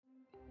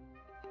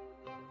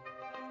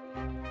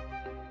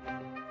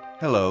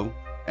Hello,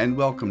 and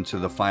welcome to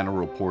the final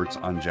reports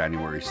on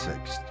January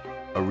 6th,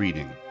 a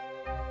reading.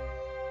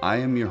 I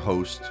am your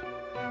host,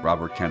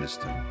 Robert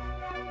Keniston.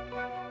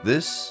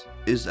 This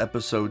is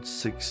episode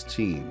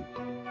 16.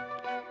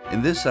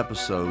 In this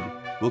episode,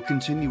 we'll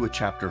continue with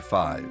chapter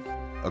 5,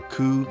 a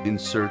coup in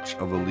search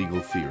of a legal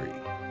theory.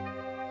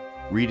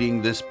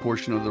 Reading this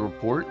portion of the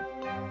report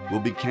will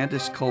be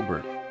Candace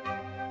Colbert.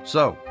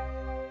 So,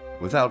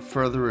 without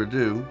further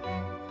ado,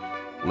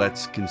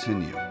 let's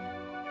continue.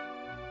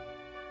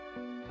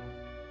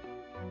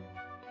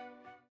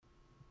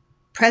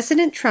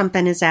 President Trump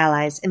and his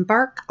allies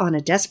embark on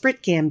a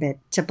desperate gambit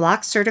to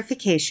block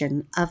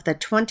certification of the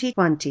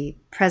 2020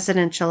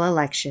 presidential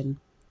election.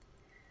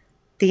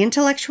 The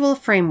intellectual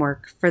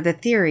framework for the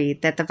theory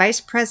that the vice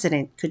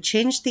president could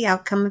change the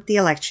outcome of the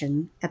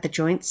election at the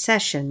joint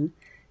session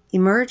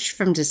emerged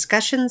from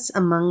discussions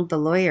among the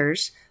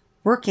lawyers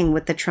working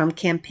with the Trump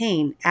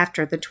campaign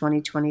after the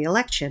 2020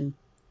 election.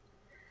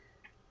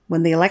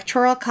 When the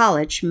Electoral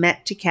College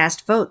met to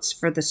cast votes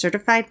for the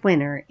certified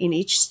winner in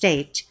each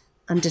state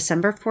on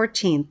December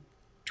 14,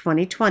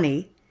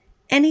 2020,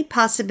 any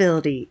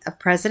possibility of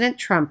President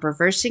Trump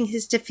reversing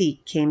his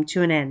defeat came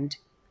to an end.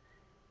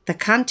 The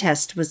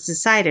contest was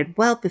decided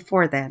well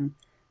before then,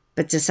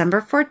 but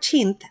December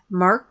 14th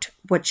marked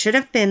what should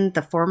have been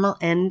the formal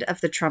end of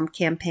the Trump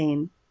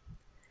campaign.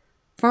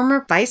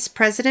 Former Vice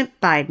President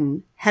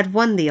Biden had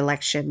won the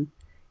election,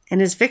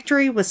 and his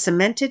victory was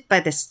cemented by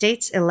the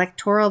state's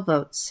electoral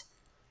votes.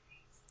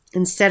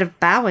 Instead of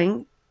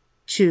bowing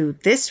to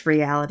this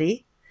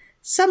reality,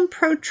 some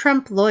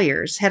pro-Trump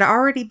lawyers had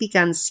already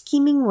begun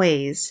scheming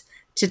ways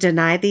to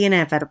deny the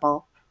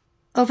inevitable.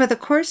 Over the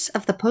course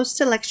of the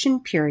post-election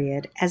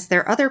period, as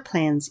their other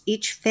plans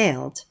each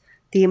failed,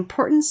 the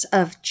importance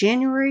of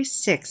January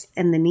 6th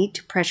and the need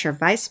to pressure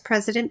Vice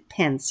President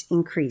Pence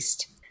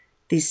increased.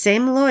 These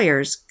same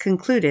lawyers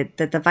concluded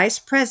that the vice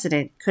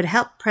president could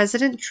help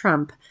President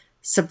Trump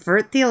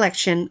subvert the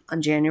election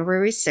on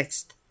January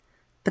 6th,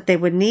 but they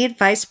would need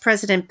Vice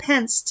President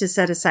Pence to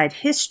set aside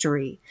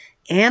history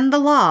and the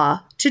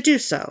law to do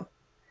so.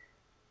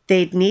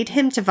 They'd need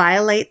him to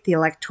violate the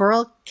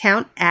Electoral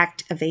Count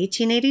Act of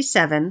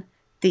 1887,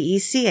 the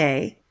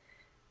ECA.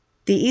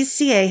 The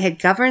ECA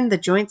had governed the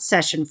joint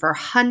session for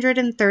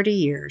 130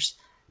 years,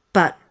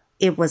 but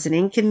it was an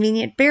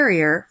inconvenient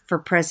barrier for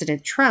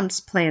President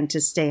Trump's plan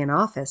to stay in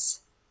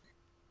office.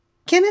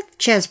 Kenneth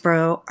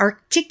Chesebro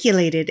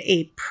articulated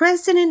a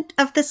President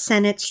of the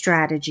Senate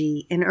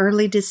strategy in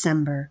early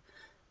December,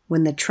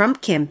 when the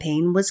Trump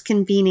campaign was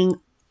convening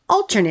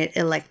alternate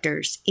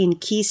electors in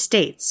key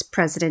states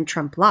President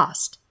Trump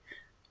lost.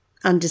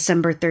 On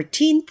December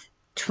 13,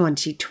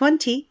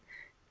 2020,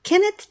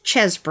 Kenneth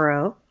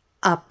Chesebro,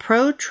 a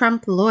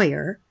pro-Trump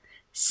lawyer,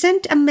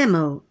 sent a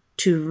memo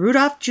to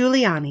Rudolph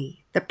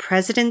Giuliani, the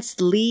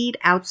president's lead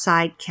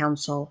outside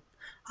counsel,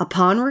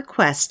 upon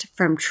request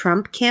from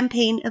Trump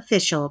campaign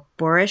official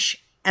Boris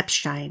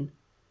Epshteyn.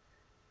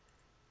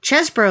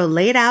 Chesebro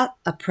laid out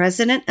a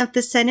President of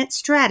the Senate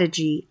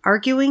strategy,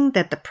 arguing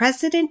that the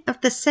President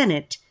of the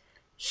Senate,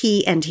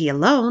 he and he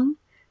alone,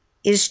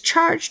 is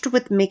charged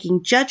with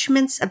making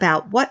judgments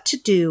about what to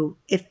do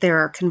if there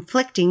are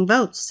conflicting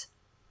votes.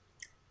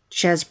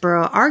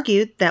 Chesebro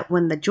argued that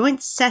when the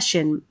joint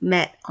session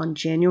met on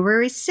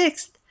January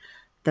 6th,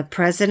 the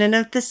President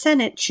of the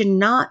Senate should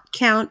not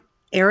count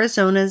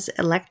Arizona's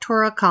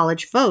Electoral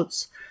College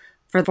votes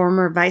for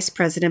former Vice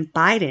President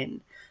Biden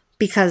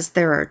because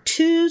there are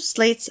two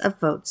slates of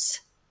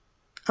votes.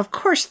 Of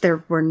course,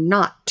 there were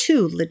not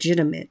two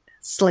legitimate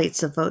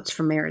slates of votes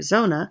from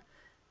Arizona.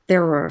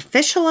 There were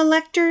official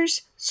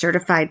electors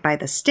certified by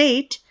the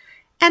state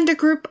and a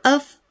group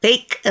of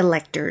fake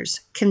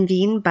electors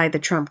convened by the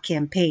Trump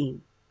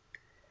campaign.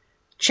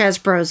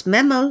 Chesebro's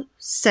memo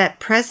set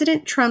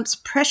President Trump's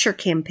pressure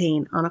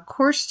campaign on a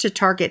course to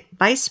target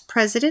Vice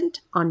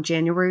President on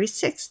January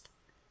 6th.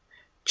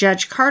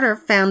 Judge Carter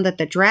found that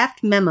the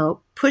draft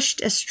memo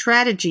pushed a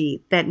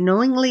strategy that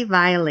knowingly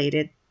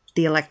violated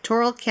the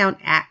Electoral Count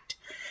Act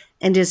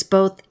and is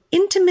both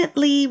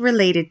intimately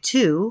related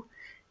to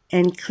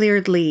and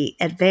clearly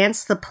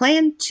advanced the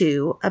plan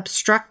to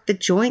obstruct the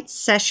joint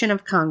session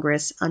of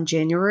Congress on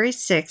January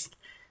 6th,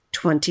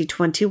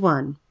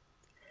 2021.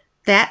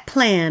 That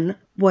plan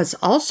was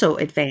also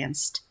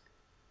advanced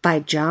by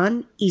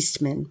John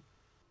Eastman.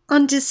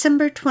 On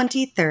December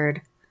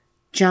 23rd,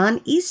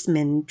 John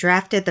Eastman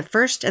drafted the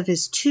first of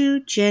his two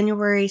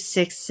January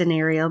 6th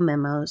scenario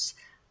memos,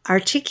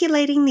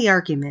 articulating the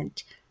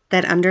argument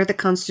that under the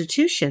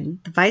Constitution,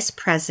 the Vice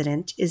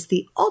President is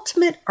the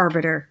ultimate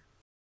arbiter.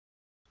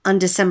 On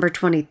December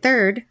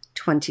 23,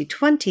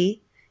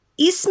 2020,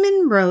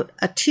 Eastman wrote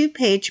a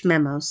two-page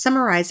memo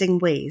summarizing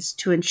ways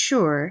to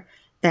ensure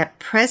that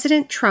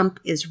President Trump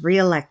is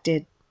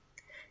reelected.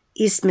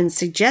 Eastman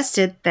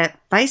suggested that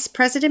Vice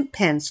President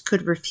Pence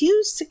could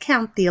refuse to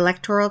count the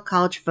Electoral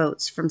College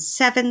votes from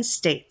 7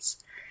 states: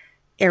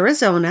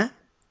 Arizona,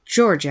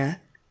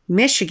 Georgia,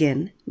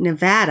 Michigan,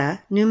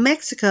 Nevada, New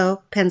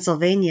Mexico,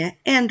 Pennsylvania,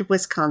 and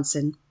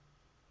Wisconsin.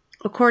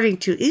 According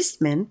to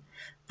Eastman,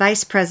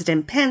 Vice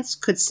President Pence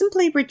could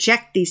simply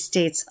reject these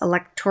states'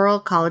 electoral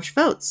college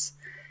votes.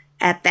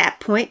 At that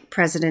point,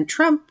 President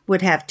Trump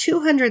would have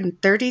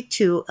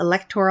 232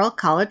 electoral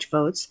college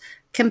votes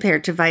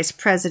compared to Vice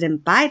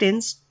President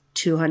Biden's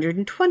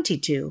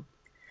 222.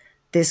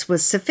 This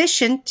was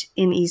sufficient,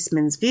 in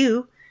Eastman's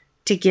view,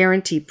 to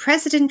guarantee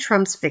President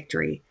Trump's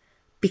victory,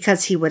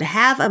 because he would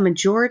have a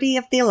majority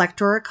of the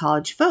electoral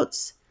college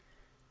votes.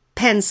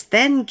 Pence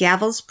then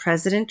gavels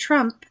President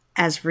Trump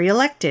as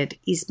reelected,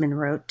 Eastman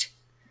wrote.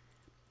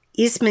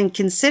 Eastman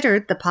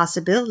considered the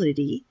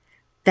possibility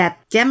that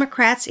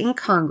Democrats in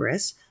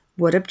Congress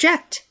would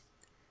object,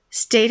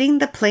 stating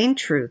the plain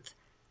truth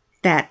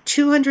that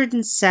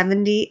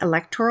 270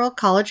 electoral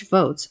college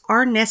votes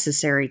are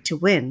necessary to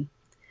win.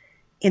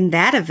 In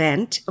that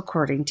event,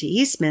 according to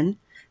Eastman,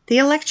 the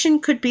election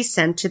could be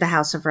sent to the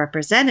House of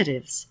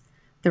Representatives.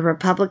 The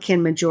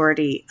Republican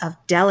majority of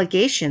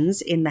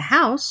delegations in the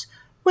House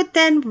would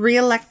then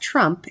re-elect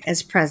Trump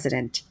as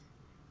president.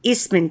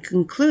 Eastman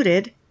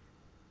concluded,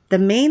 "The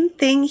main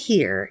thing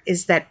here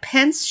is that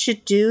Pence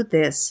should do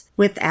this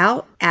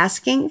without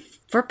asking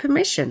for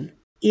permission,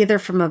 either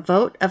from a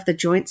vote of the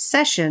joint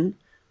session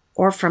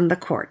or from the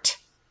court.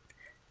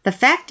 The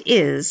fact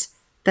is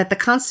that the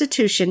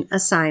Constitution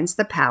assigns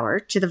the power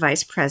to the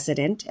Vice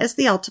President as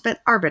the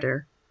ultimate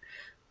arbiter.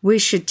 We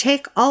should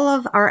take all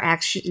of our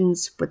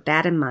actions with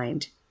that in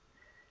mind."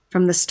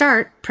 From the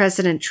start,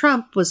 President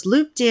Trump was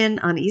looped in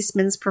on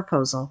Eastman's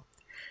proposal.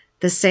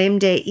 The same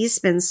day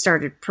Eastman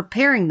started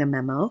preparing the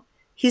memo,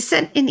 he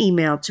sent an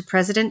email to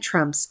President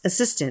Trump's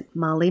assistant,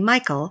 Molly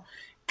Michael,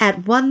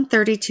 at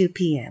 1:32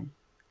 p.m.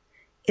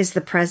 "Is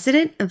the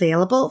president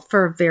available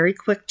for a very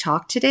quick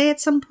talk today at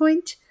some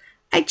point?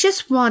 I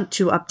just want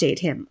to update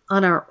him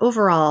on our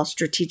overall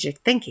strategic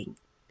thinking."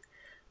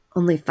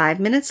 Only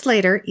 5 minutes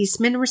later,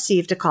 Eastman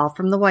received a call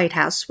from the White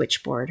House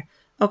switchboard,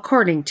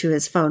 according to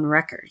his phone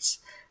records.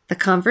 The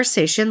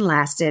conversation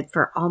lasted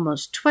for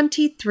almost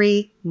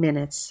 23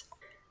 minutes.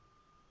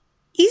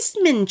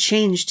 Eastman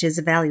changed his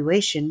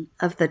evaluation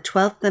of the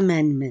 12th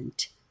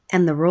Amendment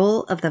and the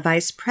role of the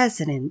Vice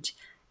President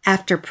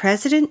after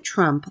President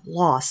Trump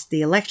lost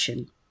the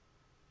election.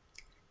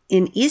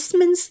 In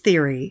Eastman's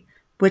theory,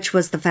 which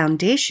was the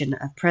foundation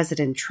of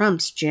President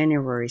Trump's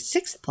January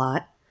 6th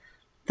plot,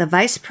 the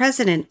Vice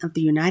President of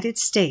the United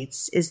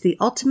States is the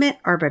ultimate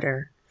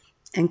arbiter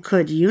and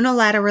could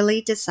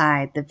unilaterally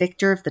decide the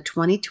victor of the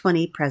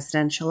 2020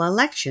 presidential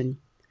election.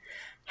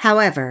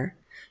 However,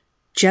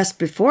 just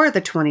before the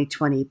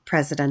 2020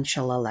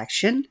 presidential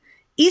election,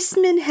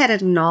 Eastman had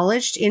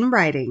acknowledged in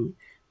writing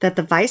that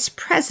the Vice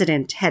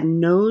President had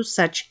no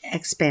such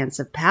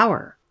expansive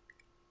power.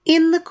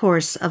 In the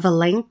course of a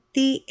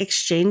lengthy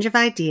exchange of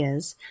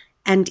ideas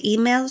and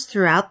emails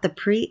throughout the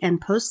pre-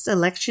 and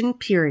post-election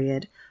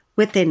period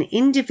with an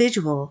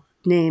individual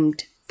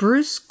named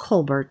Bruce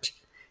Colbert,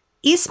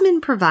 Eastman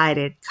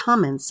provided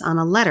comments on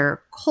a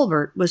letter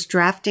Colbert was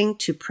drafting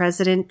to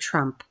President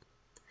Trump.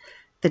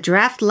 The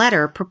draft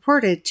letter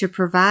purported to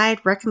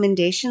provide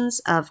recommendations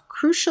of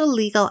crucial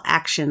legal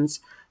actions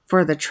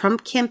for the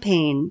Trump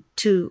campaign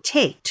to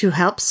take to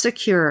help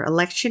secure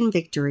election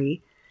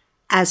victory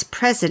as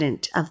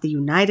President of the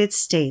United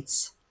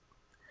States.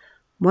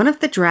 One of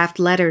the draft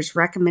letter's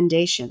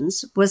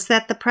recommendations was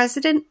that the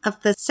President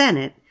of the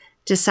Senate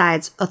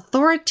decides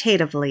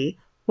authoritatively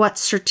what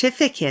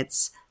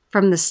certificates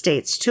from the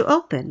states to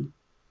open.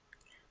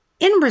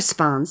 In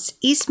response,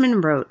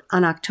 Eastman wrote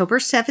on October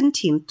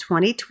 17,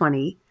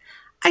 2020,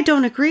 "I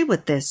don't agree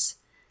with this,"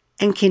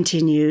 and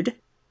continued,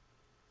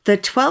 "The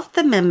 12th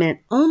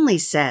Amendment only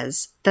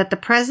says that the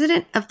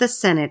President of the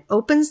Senate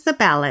opens the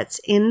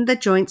ballots in the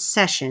joint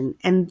session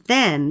and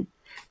then,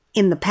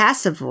 in the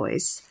passive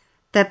voice,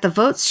 that the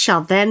votes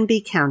shall then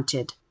be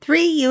counted.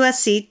 3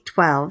 U.S.C.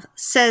 12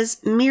 says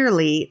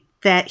merely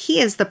that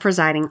he is the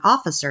presiding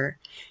officer,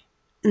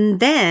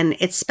 and then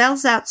it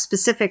spells out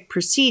specific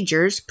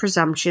procedures,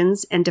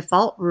 presumptions, and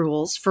default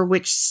rules for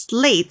which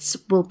slates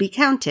will be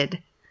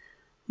counted.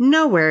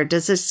 Nowhere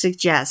does it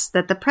suggest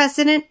that the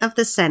President of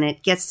the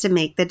Senate gets to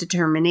make the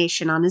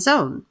determination on his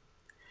own.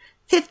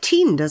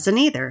 15 doesn't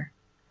either."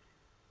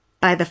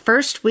 By the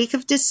first week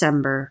of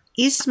December,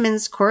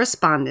 Eastman's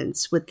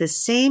correspondence with the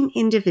same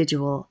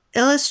individual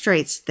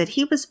illustrates that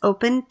he was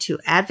open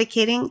to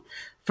advocating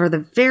for the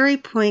very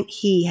point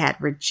he had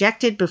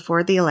rejected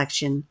before the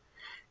election.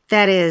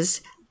 That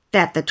is,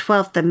 that the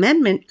 12th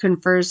Amendment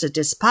confers a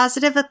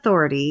dispositive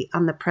authority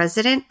on the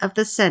President of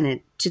the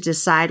Senate to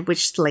decide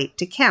which slate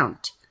to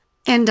count.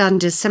 And on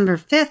December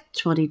 5,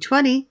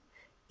 2020,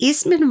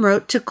 Eastman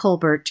wrote to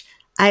Colbert,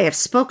 "I have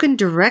spoken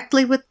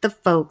directly with the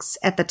folks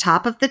at the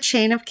top of the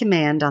chain of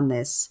command on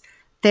this.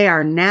 They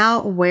are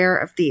now aware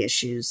of the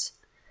issues."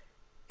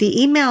 The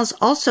emails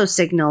also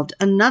signaled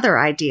another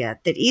idea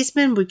that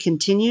Eastman would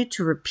continue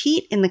to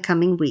repeat in the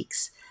coming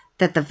weeks,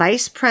 that the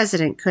Vice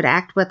President could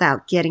act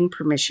without getting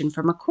permission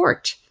from a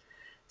court.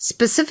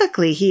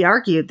 Specifically, he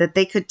argued that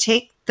they could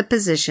take the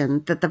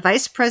position that the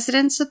Vice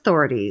President's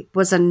authority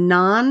was a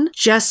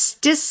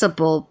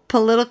non-justiciable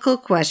political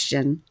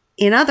question.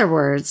 In other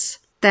words,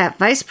 that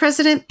Vice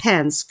President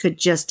Pence could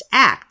just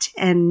act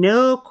and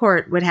no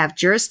court would have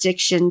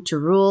jurisdiction to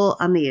rule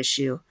on the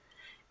issue.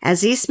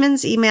 As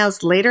Eastman's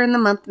emails later in the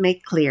month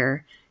make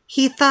clear,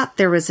 he thought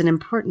there was an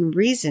important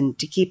reason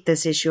to keep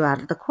this issue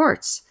out of the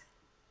courts.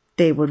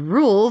 They would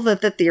rule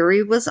that the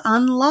theory was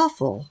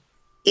unlawful.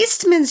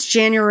 Eastman's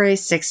January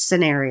 6th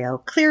scenario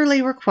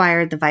clearly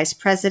required the vice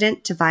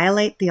president to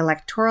violate the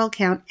Electoral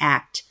Count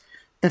Act,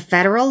 the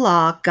federal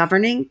law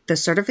governing the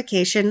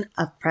certification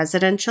of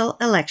presidential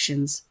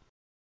elections.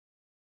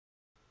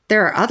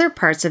 There are other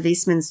parts of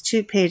Eastman's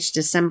two-page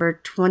December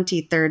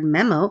 23rd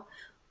memo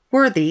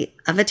worthy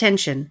of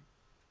attention.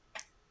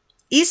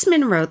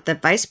 Eastman wrote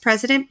that Vice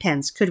President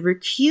Pence could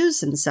recuse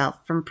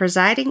himself from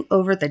presiding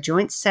over the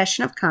joint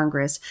session of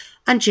Congress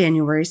on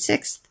January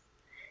 6th.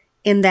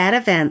 In that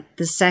event,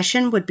 the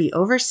session would be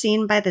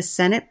overseen by the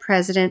Senate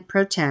President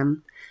pro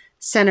tem,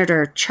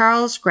 Senator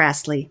Charles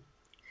Grassley.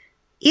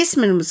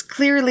 Eastman was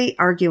clearly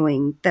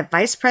arguing that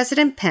Vice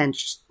President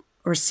Pence,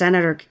 or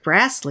Senator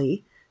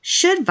Grassley,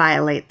 should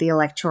violate the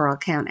Electoral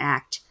Count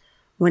Act.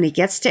 When he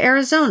gets to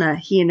Arizona,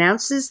 he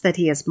announces that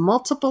he has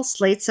multiple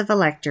slates of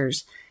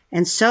electors,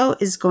 and so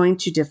is going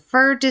to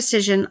defer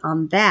decision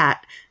on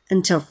that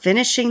until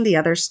finishing the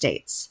other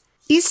states.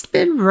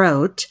 Eastman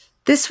wrote,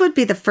 this would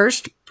be the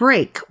first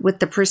break with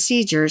the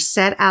procedures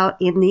set out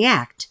in the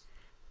act.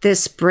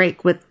 This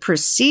break with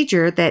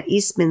procedure that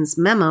Eastman's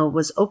memo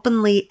was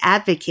openly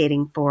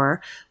advocating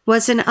for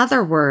was, in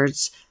other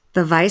words,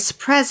 the vice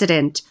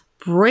president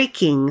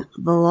breaking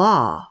the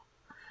law.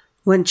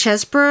 When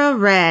Chesborough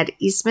read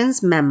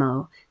Eastman's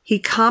memo, he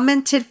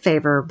commented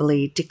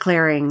favorably,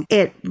 declaring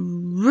it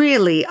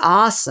really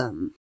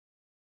awesome.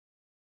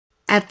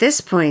 At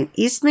this point,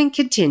 Eastman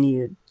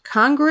continued,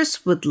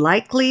 Congress would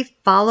likely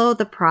follow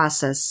the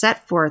process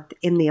set forth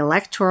in the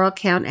Electoral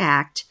Count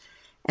Act,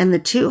 and the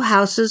two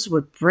houses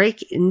would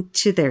break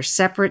into their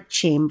separate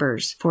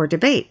chambers for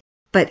debate.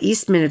 But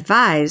Eastman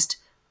advised,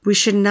 we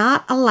should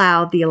not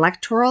allow the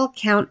Electoral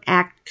Count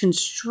Act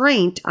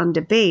constraint on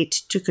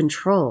debate to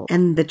control,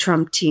 and the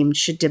Trump team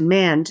should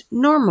demand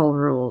normal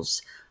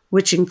rules,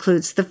 which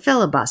includes the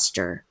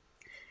filibuster.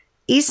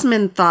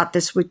 Eastman thought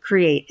this would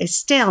create a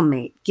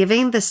stalemate,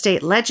 giving the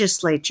state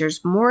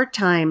legislatures more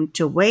time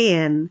to weigh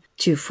in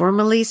to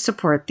formally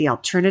support the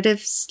alternative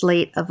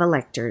slate of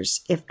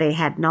electors if they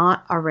had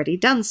not already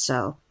done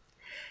so.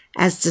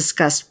 As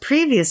discussed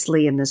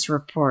previously in this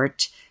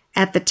report,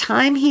 at the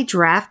time he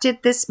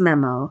drafted this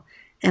memo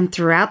and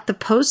throughout the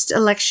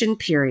post-election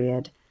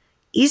period,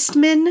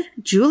 Eastman,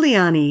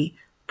 Giuliani,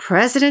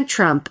 President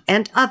Trump,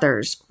 and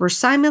others were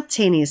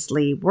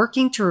simultaneously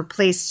working to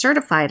replace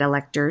certified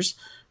electors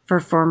for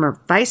former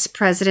Vice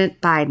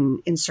President Biden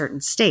in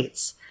certain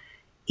states.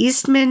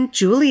 Eastman,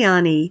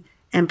 Giuliani,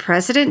 and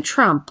President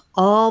Trump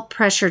all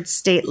pressured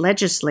state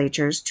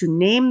legislatures to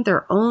name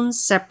their own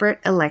separate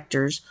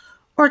electors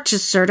or to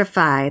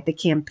certify the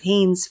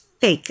campaign's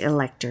fake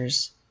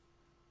electors.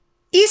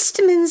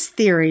 Eastman's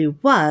theory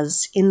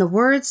was, in the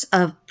words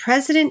of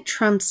President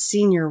Trump's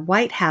senior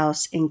White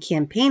House and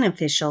campaign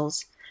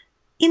officials,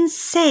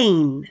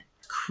 insane,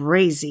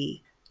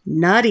 crazy,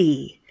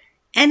 nutty,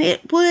 and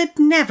it would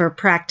never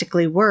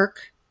practically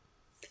work.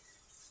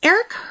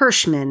 Eric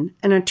Hirschman,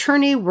 an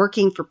attorney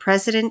working for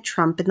President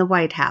Trump in the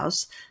White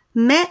House,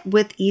 met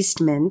with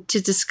Eastman to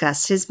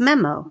discuss his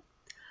memo.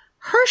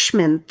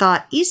 Hirschman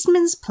thought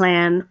Eastman's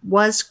plan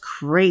was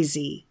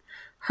crazy.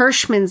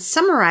 Hirschman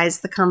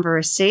summarized the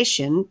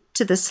conversation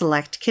to the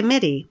select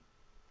committee.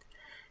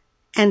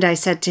 And I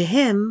said to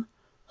him,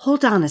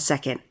 hold on a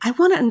second, I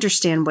want to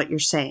understand what you're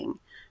saying.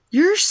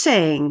 You're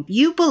saying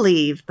you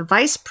believe the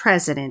vice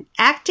president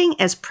acting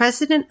as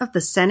president of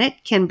the Senate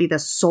can be the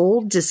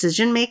sole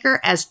decision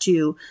maker as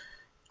to,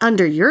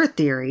 under your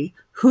theory,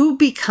 who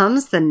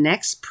becomes the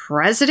next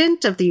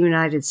president of the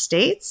United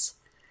States?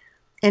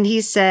 And he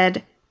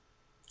said,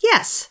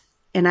 yes.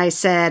 And I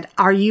said,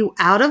 are you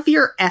out of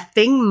your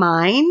effing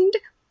mind?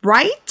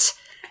 Right?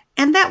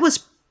 And that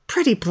was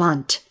pretty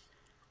blunt.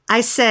 I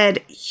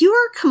said,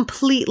 you're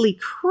completely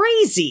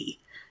crazy.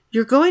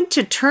 You're going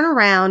to turn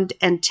around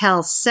and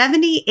tell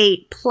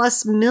 78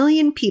 plus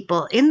million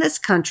people in this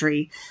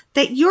country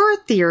that your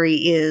theory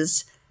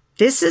is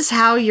this is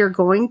how you're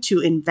going to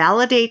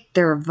invalidate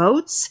their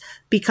votes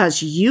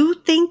because you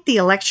think the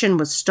election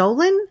was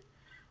stolen?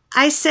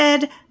 I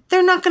said,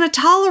 they're not going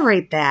to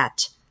tolerate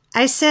that.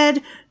 I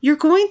said, you're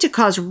going to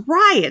cause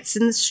riots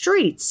in the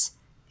streets.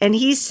 And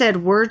he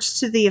said words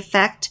to the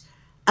effect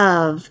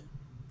of,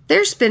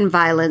 there's been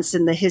violence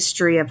in the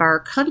history of our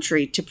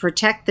country to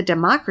protect the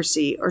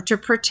democracy or to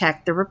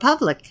protect the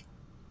republic.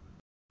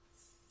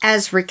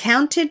 As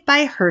recounted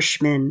by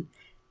Hirschman,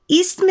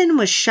 Eastman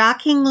was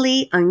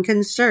shockingly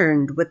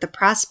unconcerned with the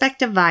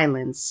prospect of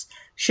violence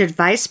should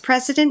Vice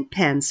President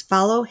Pence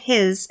follow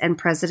his and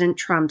President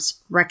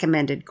Trump's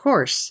recommended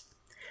course.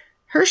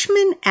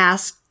 Hirschman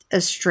asked a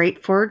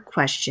straightforward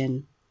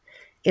question.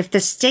 If the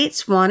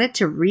states wanted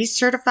to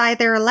recertify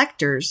their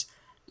electors,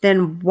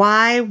 then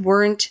why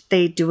weren't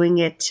they doing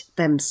it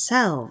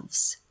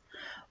themselves?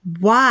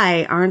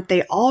 Why aren't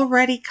they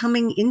already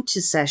coming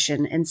into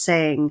session and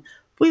saying,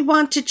 we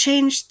want to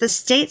change the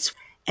states,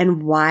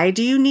 and why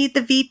do you need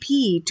the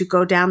VP to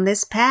go down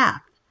this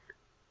path?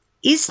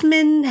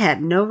 Eastman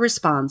had no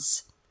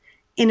response.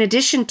 In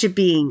addition to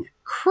being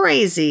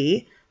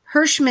crazy,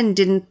 Hirschman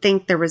didn't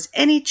think there was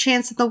any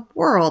chance in the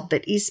world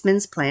that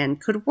Eastman's plan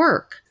could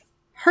work.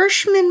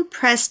 Hirschman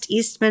pressed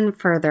Eastman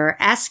further,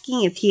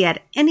 asking if he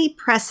had any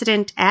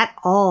precedent at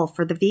all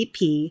for the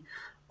VP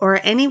or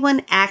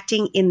anyone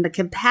acting in the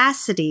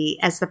capacity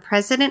as the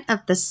President of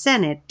the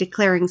Senate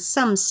declaring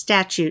some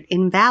statute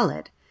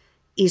invalid.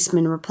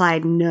 Eastman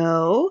replied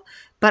no,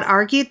 but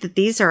argued that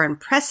these are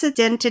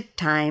unprecedented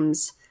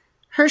times.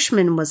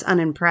 Hirschman was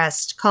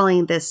unimpressed,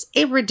 calling this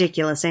a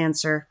ridiculous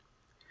answer.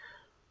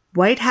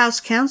 White House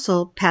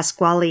counsel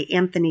Pasquale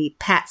Anthony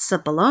Pat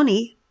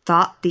Cipollone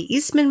thought the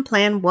Eastman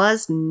plan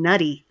was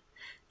nutty.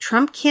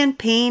 Trump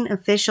campaign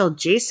official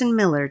Jason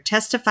Miller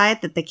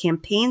testified that the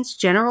campaign's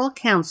general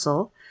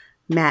counsel,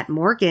 Matt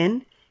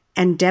Morgan,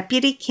 and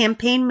deputy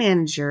campaign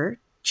manager,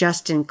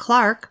 Justin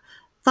Clark,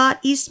 thought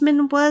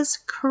Eastman was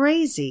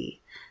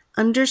crazy,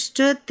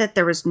 understood that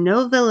there was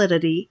no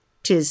validity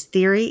to his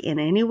theory in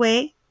any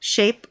way,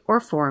 shape, or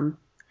form,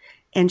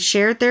 and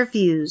shared their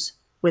views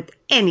with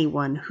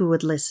anyone who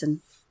would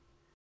listen.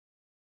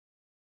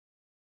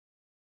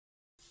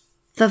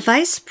 The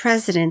vice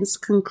president's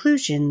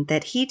conclusion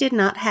that he did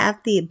not have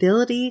the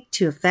ability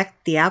to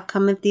affect the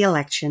outcome of the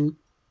election.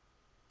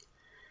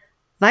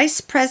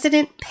 Vice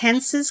President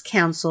Pence's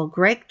counsel,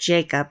 Greg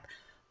Jacob,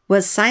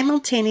 was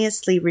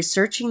simultaneously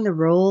researching the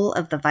role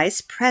of the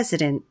vice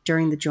president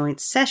during the joint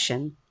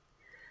session.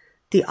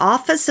 The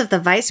Office of the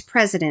Vice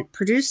President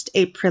produced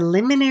a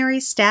preliminary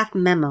staff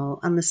memo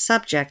on the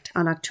subject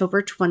on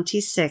October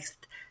 26,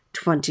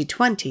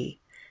 2020.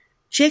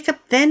 Jacob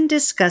then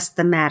discussed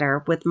the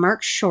matter with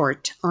Mark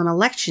Short on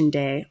Election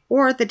Day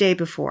or the day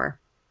before.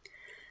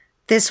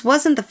 This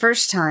wasn't the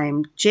first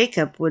time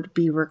Jacob would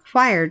be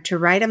required to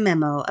write a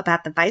memo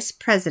about the vice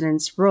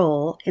president's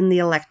role in the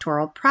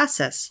electoral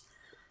process.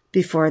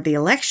 Before the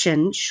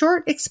election,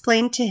 Short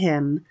explained to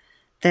him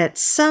that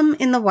some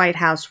in the White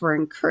House were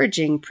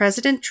encouraging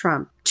President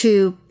Trump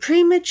to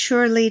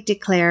prematurely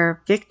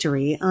declare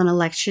victory on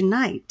election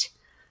night.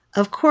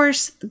 Of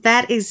course,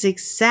 that is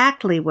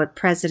exactly what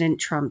President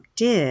Trump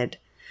did.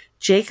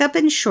 Jacob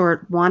and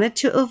Short wanted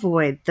to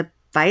avoid the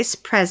vice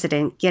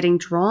president getting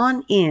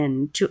drawn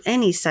in to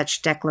any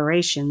such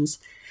declarations,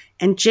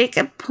 and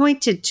Jacob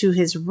pointed to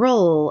his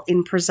role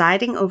in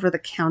presiding over the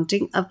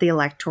counting of the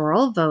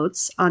electoral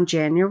votes on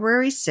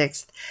January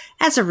 6th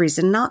as a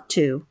reason not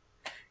to.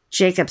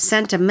 Jacob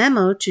sent a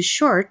memo to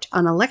Short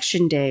on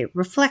Election Day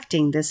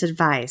reflecting this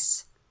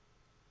advice.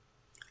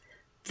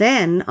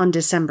 Then, on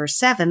December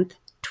 7th,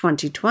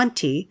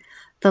 2020,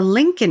 the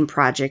Lincoln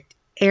Project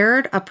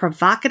aired a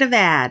provocative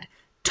ad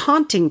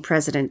taunting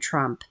President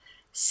Trump,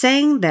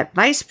 saying that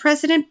Vice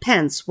President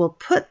Pence will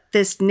put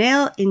this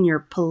nail in your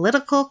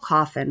political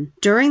coffin.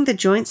 During the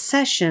joint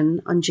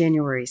session on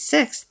January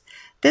 6th,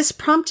 this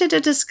prompted a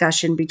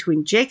discussion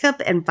between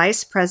Jacob and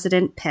Vice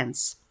President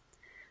Pence.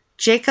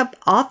 Jacob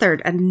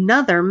authored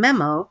another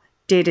memo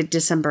dated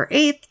December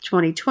 8th,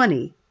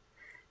 2020.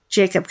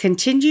 Jacob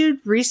continued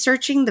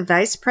researching the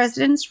vice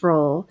president's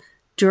role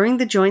during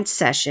the joint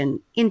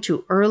session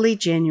into early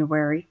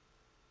January.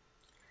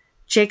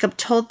 Jacob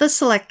told the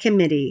Select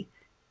Committee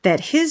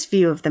that his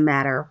view of the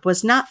matter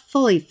was not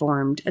fully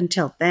formed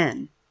until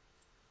then.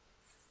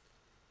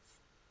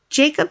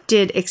 Jacob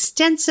did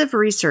extensive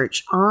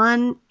research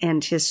on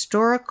and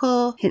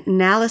historical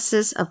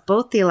analysis of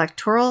both the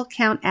Electoral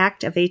Count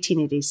Act of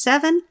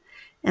 1887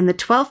 and the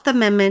 12th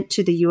Amendment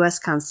to the U.S.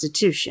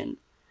 Constitution.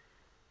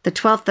 The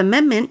 12th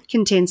Amendment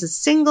contains a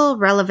single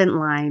relevant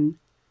line: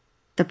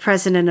 the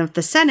President of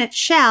the Senate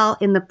shall,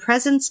 in the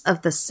presence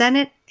of the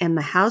Senate and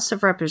the House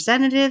of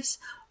Representatives,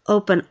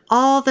 open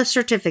all the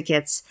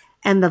certificates,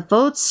 and the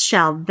votes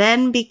shall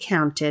then be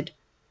counted.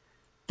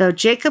 Though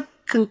Jacob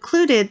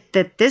concluded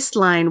that this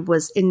line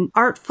was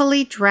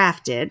inartfully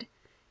drafted,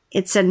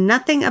 it said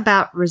nothing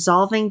about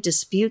resolving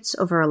disputes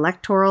over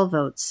electoral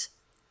votes.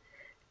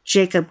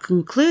 Jacob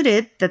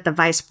concluded that the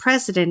vice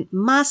president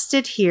must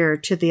adhere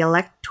to the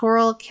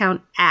Electoral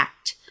Count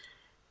Act.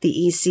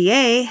 The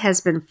ECA has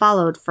been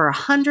followed for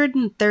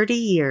 130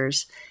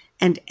 years,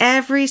 and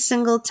every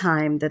single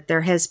time that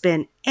there has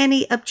been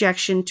any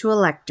objection to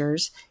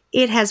electors,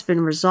 it has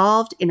been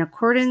resolved in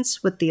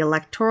accordance with the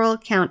Electoral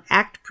Count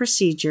Act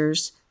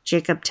procedures,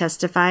 Jacob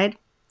testified.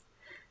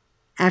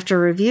 After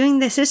reviewing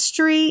the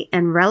history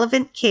and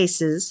relevant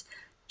cases,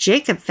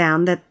 Jacob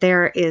found that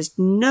there is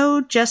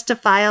no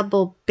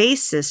justifiable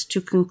basis to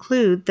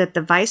conclude that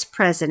the vice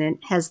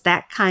president has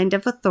that kind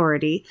of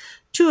authority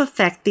to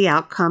affect the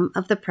outcome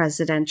of the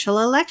presidential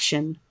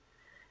election.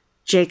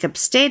 Jacob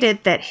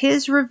stated that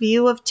his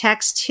review of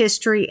text,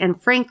 history,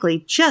 and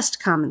frankly,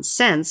 just common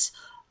sense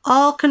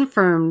all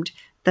confirmed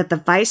that the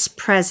vice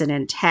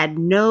president had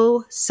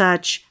no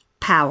such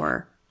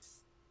power.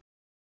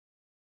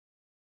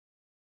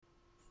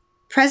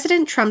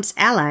 President Trump's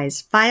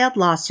allies filed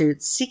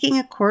lawsuits seeking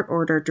a court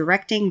order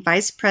directing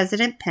Vice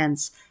President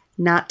Pence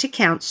not to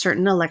count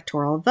certain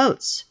electoral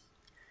votes.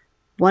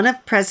 One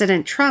of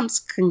President Trump's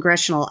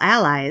congressional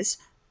allies,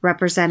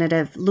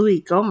 Representative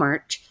Louis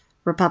Gohmert,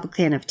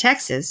 Republican of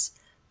Texas,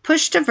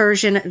 pushed a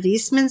version of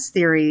Eastman's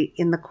theory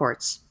in the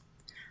courts.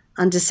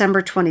 On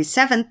December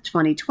 27,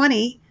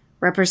 2020,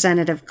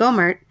 Representative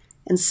Gohmert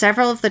and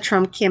several of the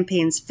Trump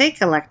campaign's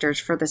fake electors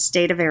for the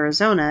state of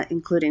Arizona,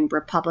 including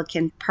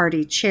Republican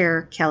Party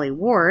Chair Kelly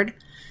Ward,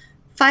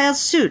 filed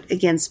suit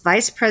against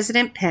Vice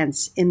President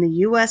Pence in the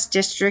U.S.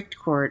 District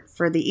Court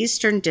for the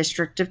Eastern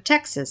District of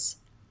Texas.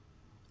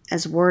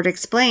 As Ward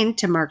explained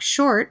to Mark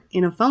Short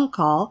in a phone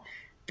call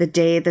the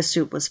day the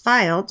suit was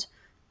filed,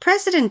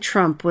 President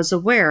Trump was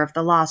aware of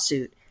the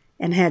lawsuit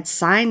and had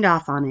signed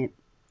off on it.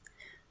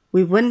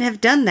 "We wouldn't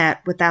have done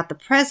that without the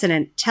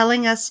president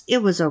telling us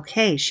it was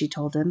okay," she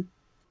told him.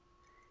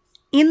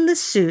 In the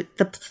suit,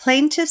 the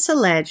plaintiffs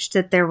alleged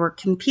that there were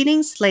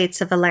competing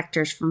slates of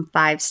electors from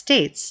 5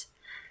 states.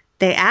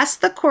 They asked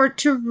the court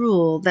to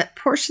rule that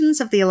portions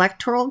of the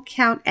Electoral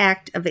Count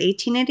Act of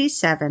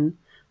 1887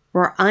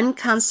 were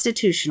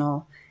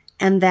unconstitutional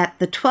and that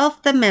the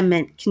 12th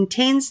Amendment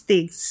contains the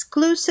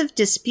exclusive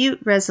dispute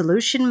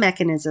resolution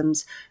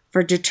mechanisms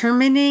for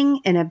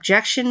determining an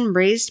objection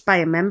raised by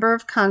a member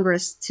of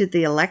Congress to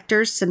the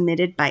electors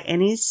submitted by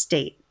any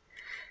state.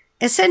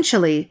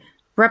 Essentially,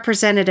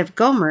 Representative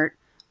Gohmert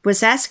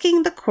was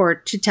asking the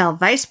court to tell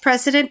Vice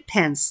President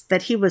Pence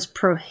that he was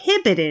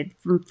prohibited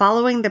from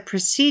following the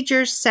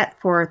procedures set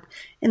forth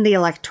in the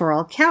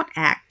Electoral Count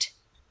Act.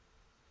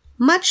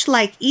 Much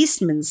like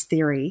Eastman's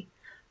theory,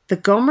 the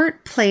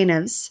Gohmert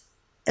plaintiffs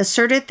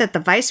asserted that the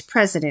vice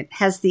president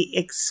has the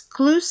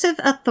exclusive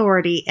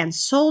authority and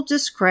sole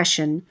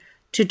discretion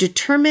to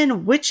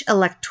determine which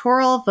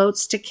electoral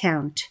votes to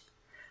count.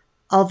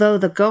 Although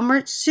the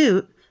Gohmert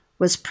suit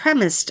was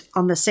premised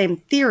on the same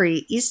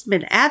theory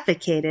Eastman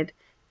advocated,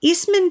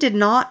 Eastman did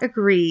not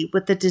agree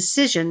with the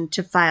decision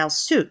to file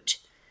suit.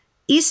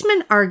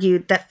 Eastman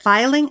argued that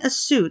filing a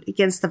suit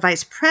against the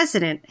vice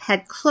president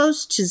had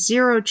close to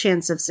zero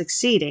chance of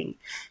succeeding,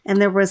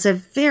 and there was a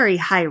very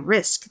high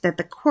risk that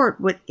the court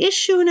would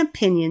issue an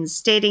opinion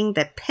stating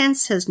that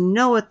Pence has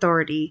no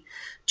authority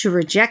to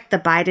reject the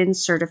Biden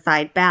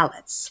certified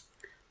ballots.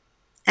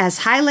 As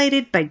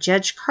highlighted by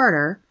Judge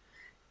Carter,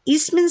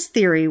 Eastman's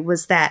theory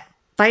was that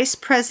Vice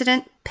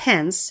President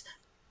Pence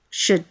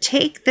should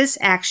take this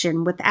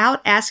action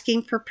without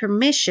asking for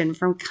permission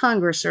from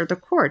Congress or the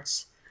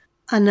courts.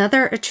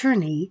 Another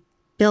attorney,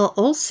 Bill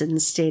Olson,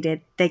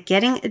 stated that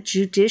getting a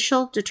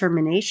judicial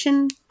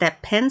determination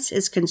that Pence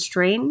is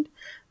constrained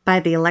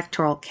by the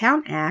Electoral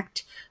Count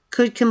Act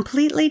could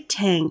completely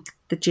tank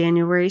the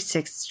January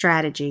 6th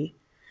strategy.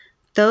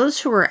 Those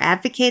who were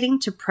advocating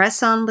to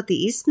press on with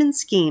the Eastman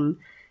scheme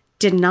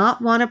did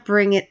not want to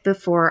bring it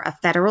before a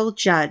federal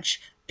judge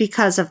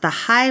because of the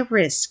high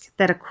risk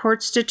that a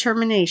court's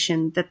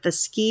determination that the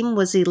scheme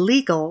was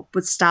illegal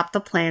would stop the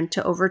plan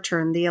to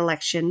overturn the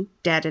election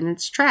dead in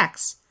its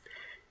tracks.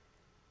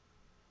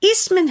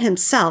 Eastman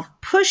himself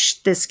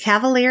pushed this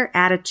cavalier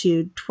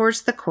attitude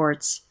towards the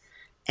courts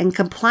and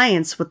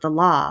compliance with the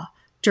law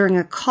during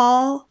a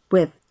call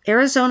with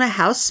Arizona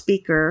House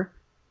Speaker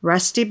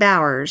Rusty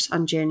Bowers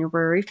on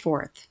January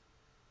 4th.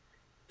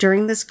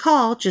 During this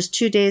call, just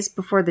 2 days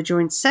before the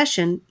joint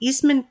session,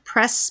 Eastman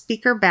pressed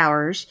Speaker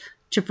Bowers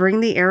to bring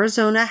the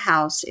Arizona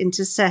House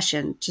into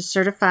session to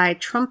certify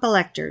Trump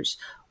electors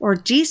or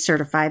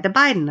decertify the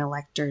Biden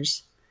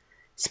electors.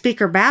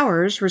 Speaker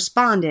Bowers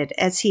responded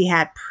as he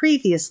had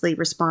previously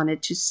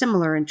responded to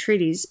similar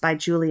entreaties by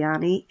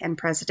Giuliani and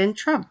President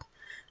Trump,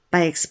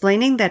 by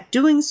explaining that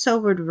doing so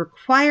would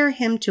require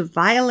him to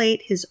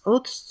violate his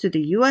oaths to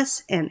the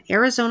U.S. and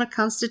Arizona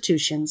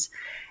constitutions,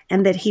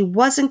 and that he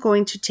wasn't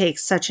going to take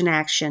such an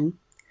action.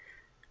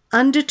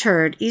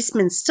 Undeterred,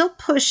 Eastman still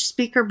pushed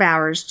Speaker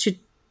Bowers to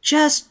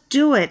just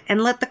do it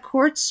and let the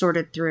courts sort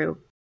it through.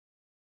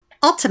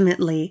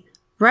 Ultimately,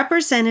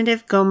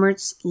 Representative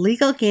Gohmert's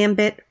legal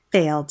gambit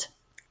failed.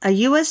 A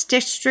U.S.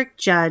 district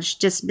judge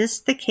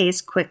dismissed the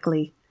case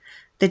quickly.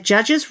 The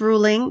judge's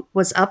ruling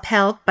was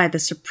upheld by the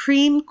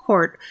Supreme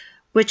Court,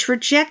 which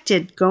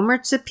rejected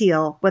Gohmert's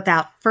appeal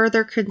without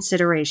further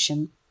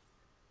consideration.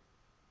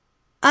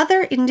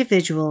 Other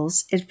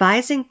individuals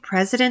advising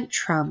President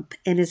Trump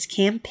in his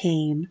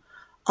campaign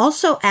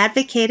also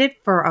advocated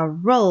for a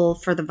role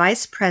for the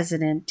vice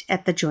president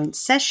at the joint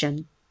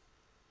session.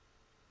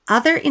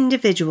 Other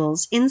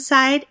individuals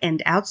inside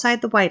and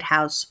outside the White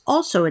House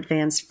also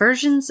advanced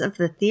versions of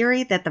the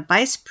theory that the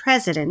vice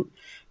president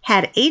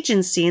had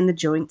agency in the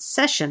joint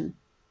session.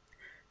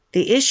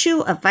 The issue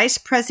of Vice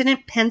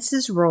President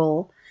Pence's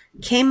role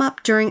came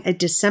up during a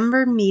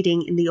December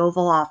meeting in the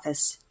Oval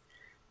Office.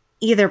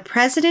 Either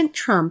President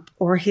Trump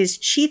or his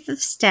chief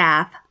of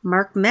staff,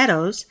 Mark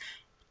Meadows,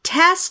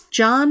 tasked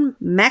John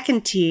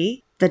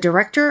McEntee, the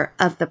director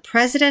of the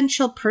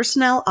Presidential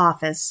Personnel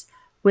Office,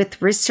 with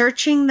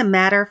researching the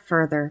matter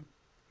further.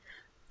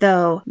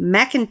 Though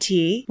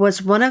McEntee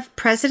was one of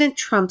President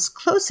Trump's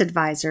close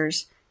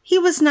advisors, He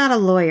was not a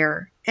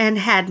lawyer and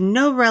had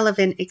no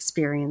relevant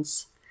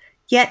experience.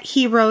 Yet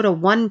he wrote a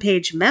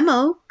one-page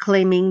memo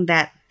claiming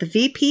that the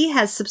VP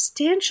has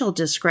substantial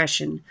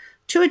discretion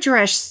to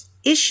address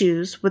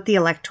issues with the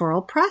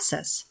electoral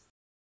process.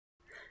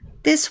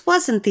 This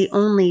wasn't the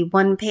only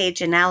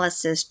one-page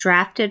analysis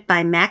drafted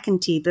by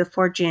McEntee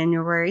before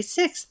January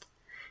 6th.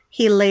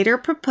 He later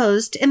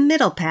proposed a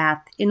middle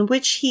path in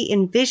which he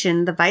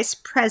envisioned the vice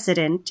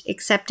president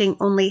accepting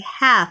only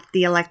half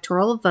the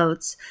electoral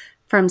votes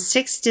from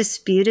 6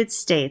 disputed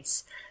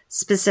states,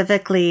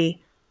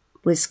 specifically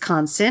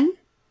Wisconsin,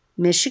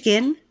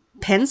 Michigan,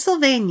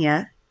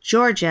 Pennsylvania,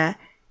 Georgia,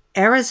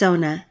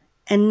 Arizona,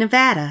 and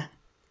Nevada.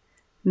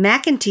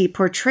 McEntee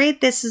portrayed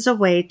this as a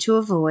way to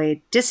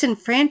avoid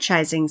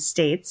disenfranchising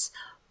states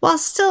while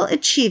still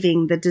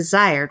achieving the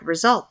desired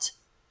result,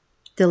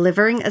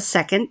 delivering a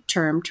second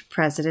term to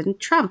President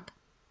Trump.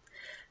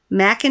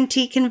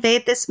 McEntee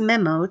conveyed this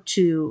memo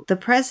to the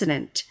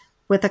president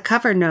with a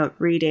cover note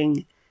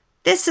reading,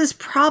 "This is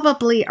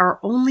probably our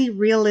only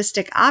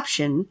realistic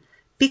option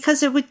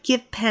because it would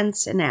give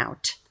Pence an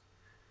out."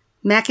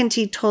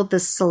 McEntee told the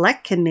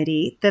Select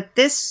Committee that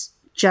this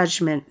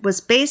judgment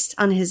was based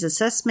on his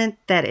assessment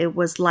that it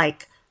was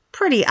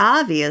pretty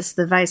obvious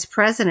the vice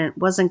president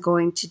wasn't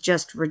going to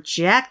just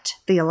reject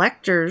the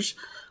electors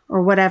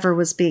or whatever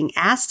was being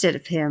asked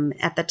of him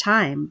at the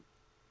time.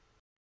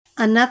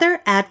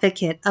 Another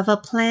advocate of a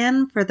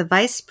plan for the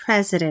vice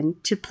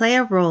president to play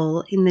a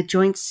role in the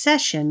joint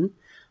session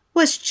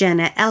was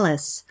Jenna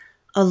Ellis,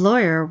 a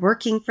lawyer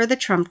working for the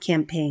Trump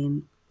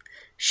campaign.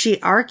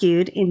 She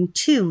argued in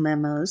 2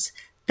 memos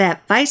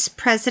that Vice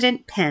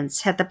President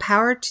Pence had the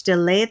power to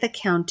delay the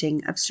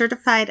counting of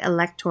certified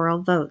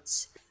electoral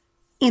votes.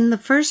 In the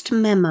first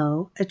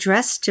memo,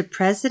 addressed to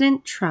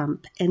President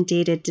Trump and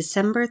dated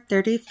December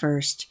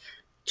 31st,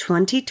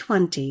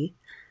 2020,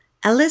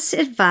 Ellis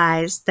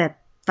advised that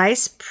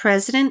Vice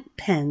President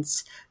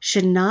Pence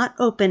should not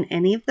open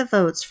any of the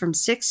votes from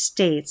 6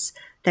 states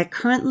that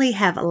currently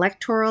have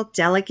electoral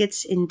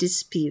delegates in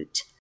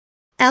dispute.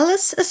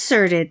 Ellis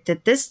asserted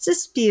that this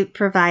dispute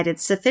provided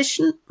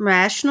sufficient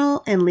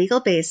rational and legal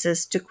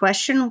basis to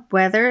question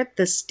whether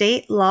the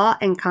state law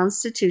and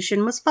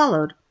constitution was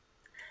followed.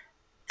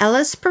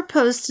 Ellis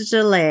proposed a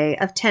delay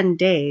of 10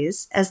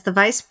 days as the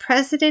vice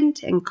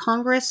president and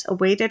Congress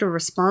awaited a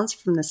response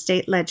from the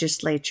state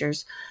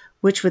legislatures,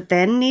 which would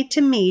then need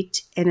to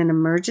meet in an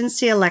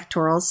emergency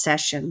electoral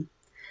session.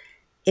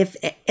 If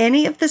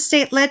any of the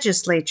state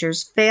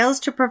legislatures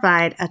fails to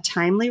provide a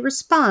timely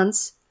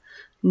response,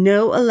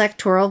 no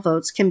electoral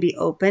votes can be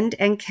opened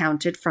and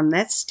counted from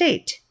that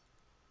state.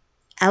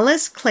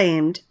 Ellis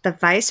claimed that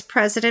Vice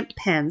President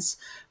Pence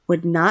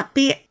would not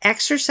be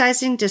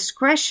exercising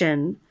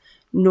discretion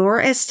nor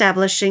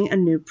establishing a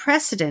new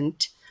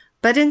precedent,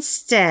 but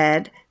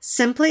instead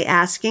simply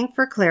asking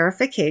for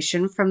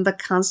clarification from the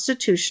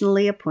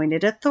constitutionally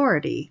appointed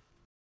authority.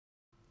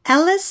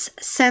 Ellis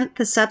sent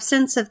the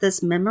substance of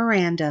this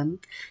memorandum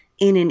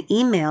in an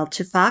email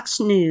to Fox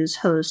News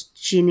host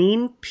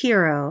Jeanine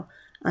Pirro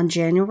on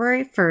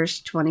January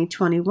 1st,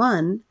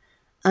 2021,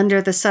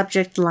 under the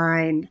subject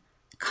line,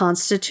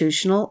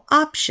 Constitutional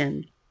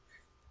Option.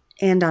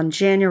 And on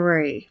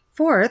January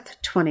 4th,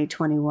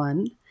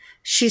 2021,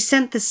 she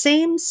sent the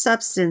same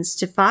substance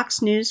to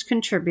Fox News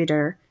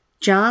contributor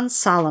John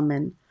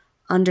Solomon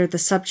under the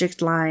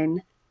subject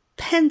line,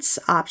 Pence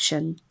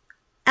Option.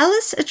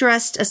 Ellis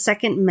addressed a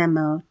second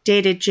memo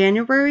dated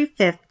January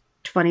 5th,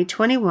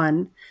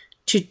 2021,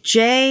 to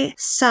Jay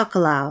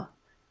Sekulow,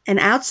 an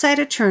outside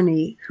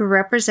attorney who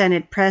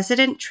represented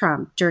President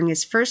Trump during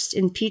his first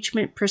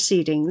impeachment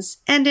proceedings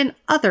and in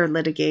other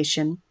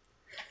litigation.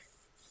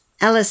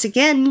 Ellis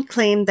again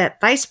claimed that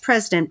Vice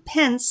President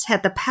Pence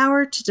had the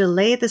power to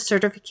delay the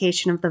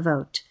certification of the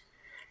vote.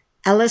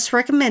 Ellis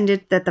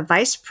recommended that the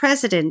vice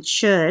president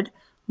should,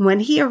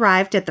 when he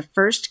arrived at the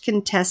first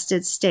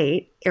contested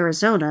state,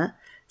 Arizona,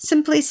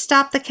 simply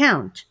stop the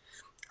count,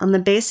 on the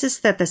basis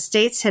that the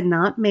states had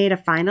not made a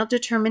final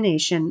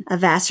determination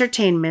of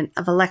ascertainment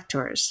of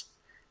electors.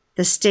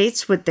 The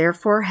states would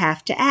therefore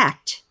have to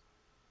act.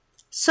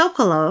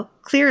 Sekulow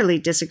clearly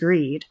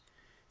disagreed.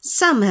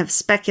 Some have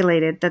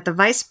speculated that the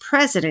vice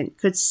president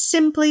could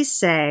simply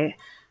say,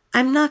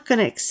 "I'm not going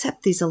to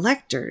accept these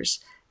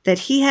electors," that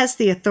he has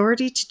the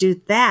authority to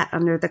do that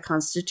under the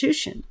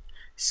Constitution.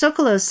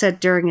 Sekulow said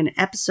during an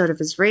episode of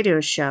his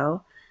radio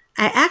show,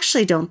 "I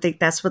actually don't think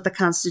that's what the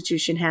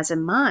Constitution has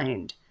in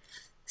mind."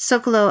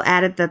 Sekulow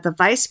added that the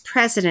vice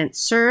president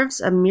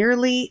serves a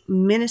merely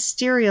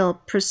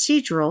ministerial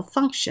procedural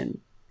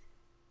function.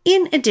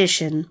 In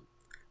addition,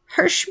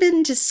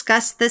 Hirschman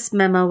discussed this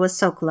memo with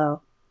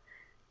Sekulow.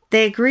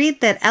 They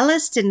agreed that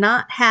Ellis did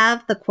not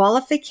have the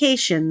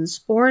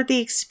qualifications or the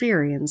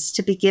experience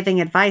to be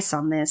giving advice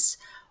on this,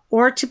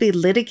 or to be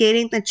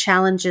litigating the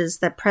challenges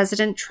that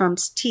President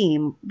Trump's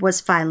team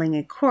was filing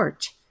in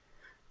court.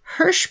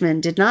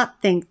 Hirschman did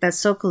not think that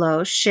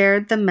Sekulow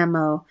shared the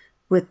memo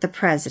with the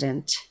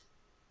president.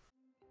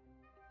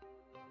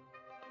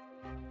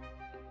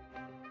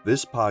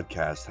 This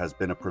podcast has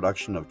been a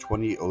production of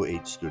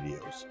 2008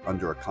 Studios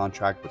under a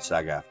contract with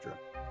SAG-AFTRA.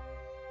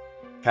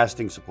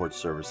 Casting support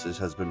services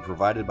has been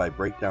provided by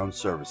Breakdown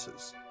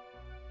Services.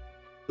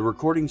 The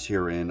recordings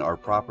herein are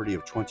property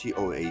of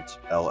 2008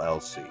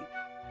 LLC.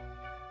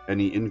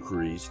 Any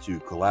inquiries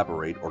to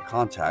collaborate or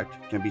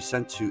contact can be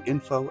sent to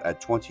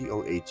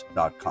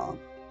info@2008.com.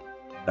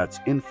 That's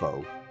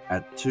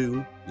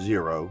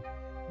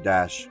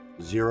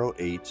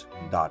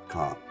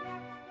info@20-08.com.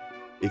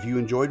 If you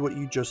enjoyed what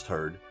you just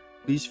heard,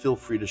 please feel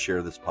free to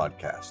share this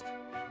podcast.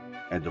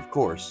 And of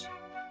course,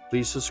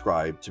 please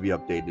subscribe to be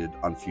updated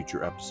on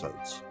future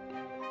episodes.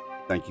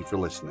 Thank you for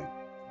listening.